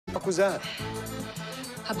fuck was that?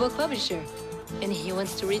 A book publisher. And he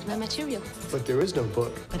wants to read my material. But there is no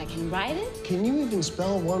book. But I can write it? Can you even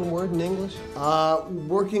spell one word in English?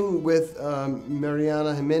 Working with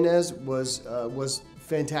Mariana Ximenes was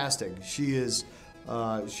fantastic. She's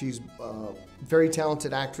a very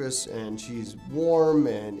talented actress, and she's warm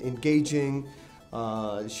and engaging.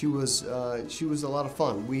 She was a lot of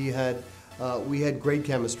fun. We had great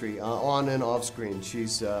chemistry on and off screen.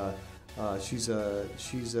 She's an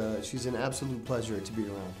absolute pleasure to be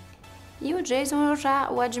around. E o Jason eu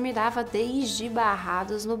já o admirava desde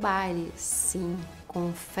Barrados no Baile. Sim,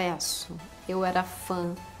 confesso, eu era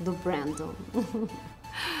fã do Brandon.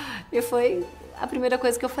 E foi a primeira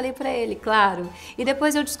coisa que eu falei pra ele, claro. E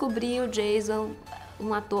depois eu descobri o Jason,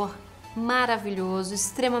 um ator maravilhoso,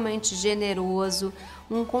 extremamente generoso,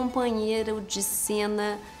 um companheiro de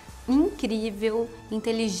cena incrível,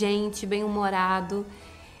 inteligente, bem-humorado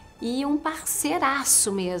e um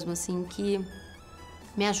parceiraço mesmo, assim, que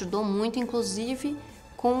me ajudou muito, inclusive,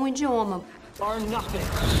 com o idioma. Are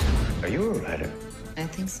you a writer? I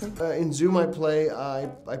think so. In Zoom, I play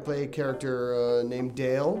a character named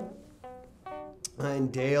Dale,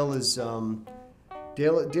 and Dale is a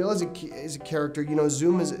character. You know,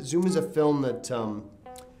 Zoom is a film that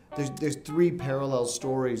there's three parallel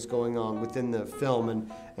stories going on within the film,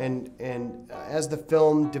 and as the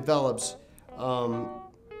film develops.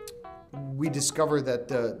 We discover that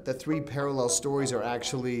the three parallel stories are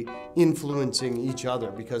actually influencing each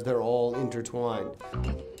other because they're all intertwined.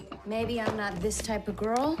 Maybe I'm not this type of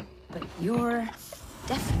girl, but you're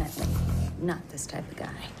definitely not this type of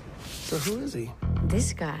guy. So who is he?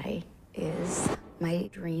 This guy is my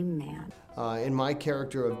dream man. And my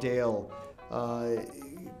character of Dale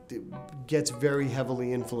gets very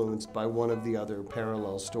heavily influenced by one of the other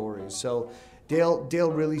parallel stories. So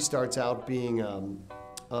Dale really starts out being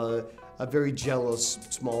a very jealous,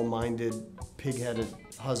 small-minded, pig-headed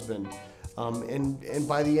husband, and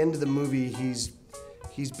by the end of the movie, he's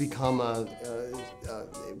become a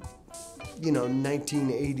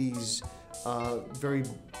 1980s very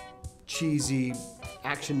cheesy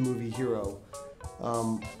action movie hero,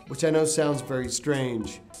 which I know sounds very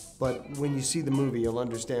strange, but when you see the movie, you'll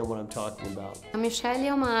understand what I'm talking about. A Michelle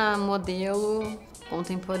é uma modelo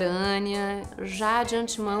contemporânea, já de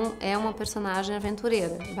antemão é uma personagem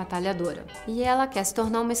aventureira, batalhadora. E ela quer se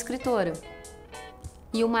tornar uma escritora.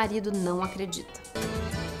 E o marido não acredita.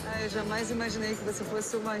 Eu jamais imaginei que você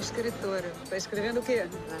fosse uma escritora. Tá escrevendo o quê?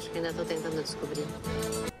 Acho que ainda tô tentando descobrir.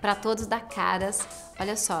 Para todos da Caras,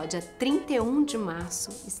 olha só, dia 31 de março,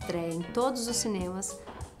 estreia em todos os cinemas,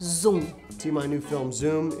 Zoom. See my new film,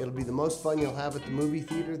 Zoom. It'll be the most fun you'll have at the movie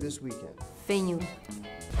theater this weekend. Venham.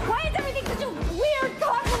 Why is everything such a weird,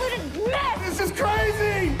 convoluted mess? This is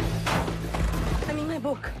crazy! I mean my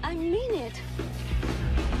book. I mean it.